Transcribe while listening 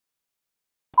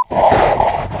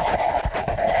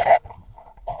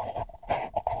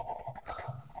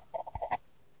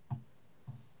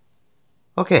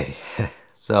Okay,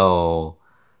 so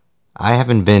I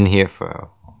haven't been here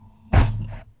for...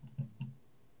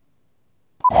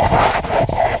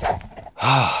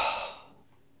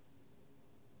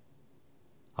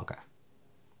 Okay.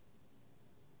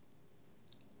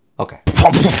 Okay.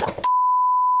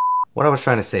 What I was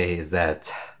trying to say is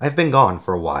that I've been gone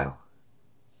for a while.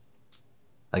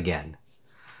 Again.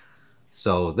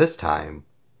 So this time,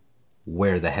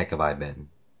 where the heck have I been?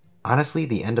 Honestly,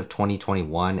 the end of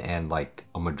 2021 and like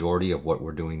a majority of what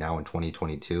we're doing now in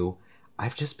 2022,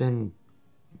 I've just been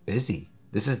busy.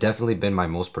 This has definitely been my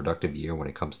most productive year when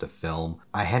it comes to film.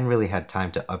 I hadn't really had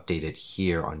time to update it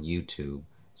here on YouTube,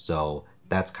 so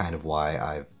that's kind of why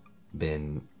I've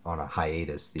been on a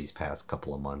hiatus these past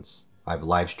couple of months. I've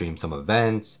live streamed some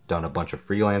events, done a bunch of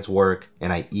freelance work,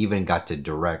 and I even got to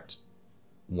direct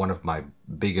one of my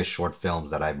biggest short films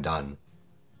that I've done.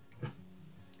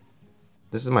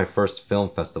 This is my first film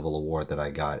festival award that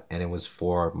I got, and it was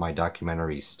for my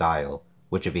documentary Style,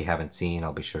 which if you haven't seen,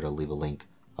 I'll be sure to leave a link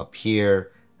up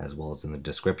here as well as in the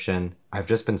description. I've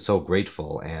just been so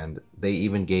grateful, and they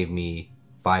even gave me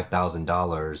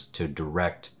 $5,000 to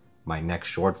direct my next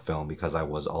short film because I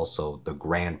was also the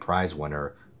grand prize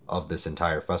winner of this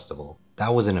entire festival.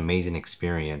 That was an amazing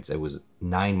experience. It was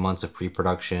 9 months of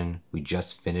pre-production. We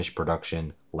just finished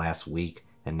production last week,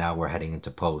 and now we're heading into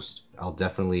post. I'll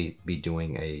definitely be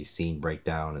doing a scene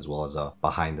breakdown as well as a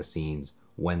behind the scenes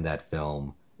when that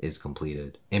film is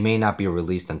completed. It may not be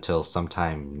released until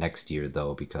sometime next year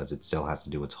though, because it still has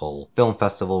to do its whole film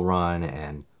festival run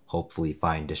and hopefully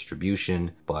find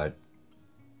distribution, but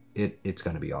it's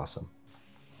gonna be awesome.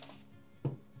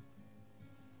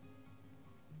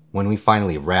 When we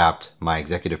finally wrapped, my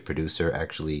executive producer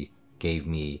actually gave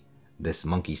me this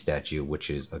monkey statue,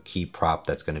 which is a key prop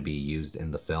that's going to be used in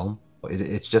the film.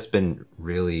 It's just been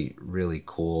really, really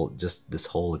cool, just this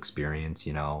whole experience,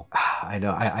 you know. I know,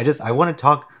 I want to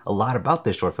talk a lot about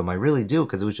this short film, I really do,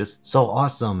 because it was just so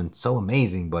awesome and so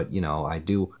amazing, but, you know, I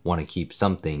do want to keep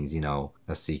some things, you know,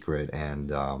 a secret,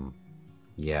 and,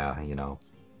 yeah, you know.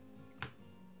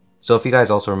 So if you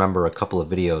guys also remember a couple of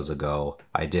videos ago,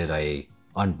 I did a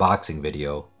unboxing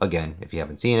video. Again, if you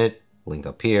haven't seen it, link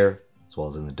up here as well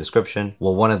as in the description.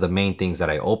 Well, one of the main things that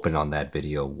I opened on that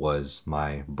video was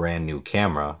my brand new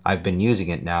camera. I've been using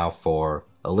it now for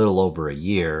a little over a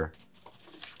year.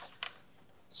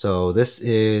 So this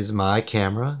is my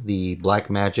camera, the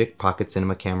Blackmagic Pocket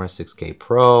Cinema Camera 6K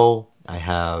Pro. I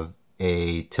have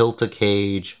a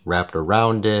Tilt-A-Cage wrapped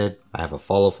around it. I have a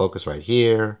follow focus right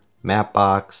here, matte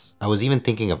box. I was even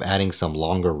thinking of adding some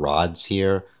longer rods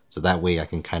here, so that way I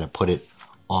can kind of put it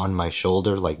on my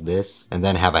shoulder like this, and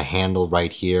then have a handle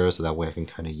right here, so that way I can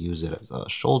kind of use it as a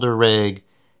shoulder rig,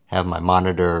 have my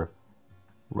monitor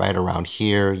right around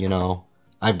here, you know.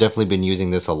 I've definitely been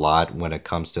using this a lot when it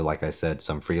comes to, like I said,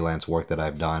 some freelance work that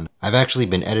I've done. I've actually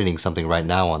been editing something right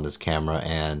now on this camera,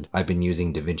 and I've been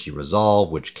using DaVinci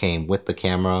Resolve, which came with the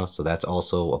camera, so that's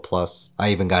also a plus.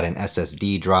 I even got an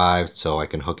SSD drive, so I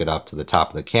can hook it up to the top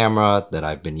of the camera that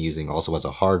I've been using also as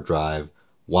a hard drive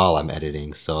while I'm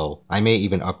editing. So I may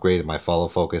even upgrade my follow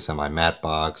focus and my matte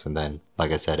box, and then,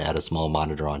 like I said, add a small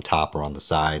monitor on top or on the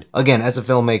side. Again, as a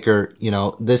filmmaker, you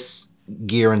know, this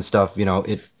gear and stuff, you know,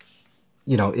 it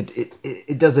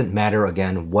doesn't matter,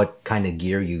 again, what kind of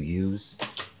gear you use.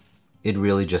 It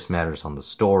really just matters on the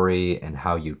story, and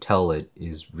how you tell it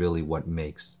is really what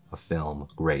makes a film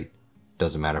great.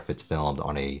 Doesn't matter if it's filmed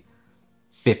on a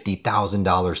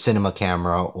 $50,000 cinema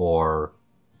camera or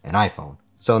an iPhone.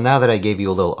 So now that I gave you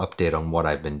a little update on what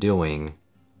I've been doing,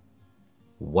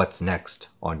 what's next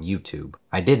on YouTube?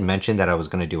 I did mention that I was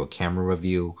going to do a camera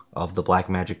review of the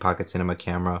Blackmagic Pocket Cinema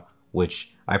camera,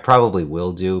 which I probably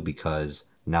will do, because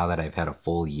now that I've had a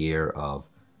full year of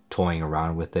toying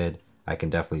around with it, I can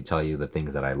definitely tell you the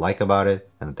things that I like about it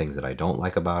and the things that I don't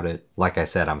like about it. Like I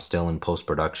said, I'm still in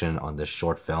post-production on this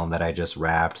short film that I just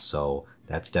wrapped, so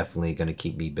that's definitely going to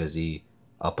keep me busy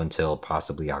up until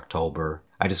possibly October.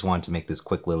 I just wanted to make this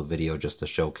quick little video just to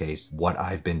showcase what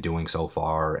I've been doing so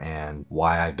far and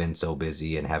why I've been so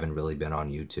busy and haven't really been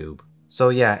on YouTube. So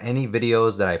yeah, any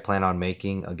videos that I plan on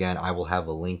making, again, I will have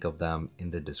a link of them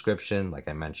in the description. Like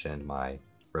I mentioned, my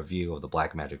review of the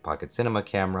Blackmagic Pocket Cinema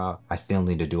camera. I still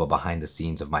need to do a behind the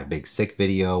scenes of my Big Sick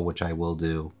video, which I will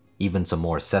do. Even some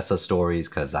more Cesar Stories,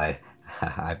 because I've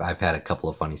had a couple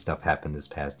of funny stuff happen this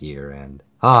past year, and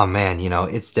oh man, you know,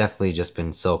 it's definitely just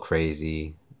been so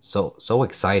crazy, so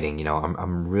exciting. You know,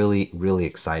 I'm really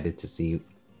excited to see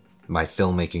my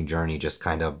filmmaking journey just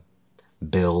kind of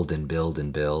build and build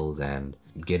and build, and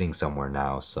getting somewhere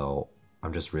now. So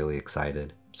I'm just really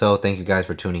excited. So thank you guys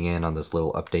for tuning in on this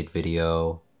little update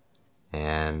video,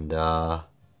 and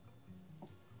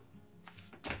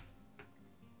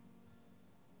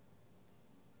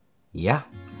Yeah,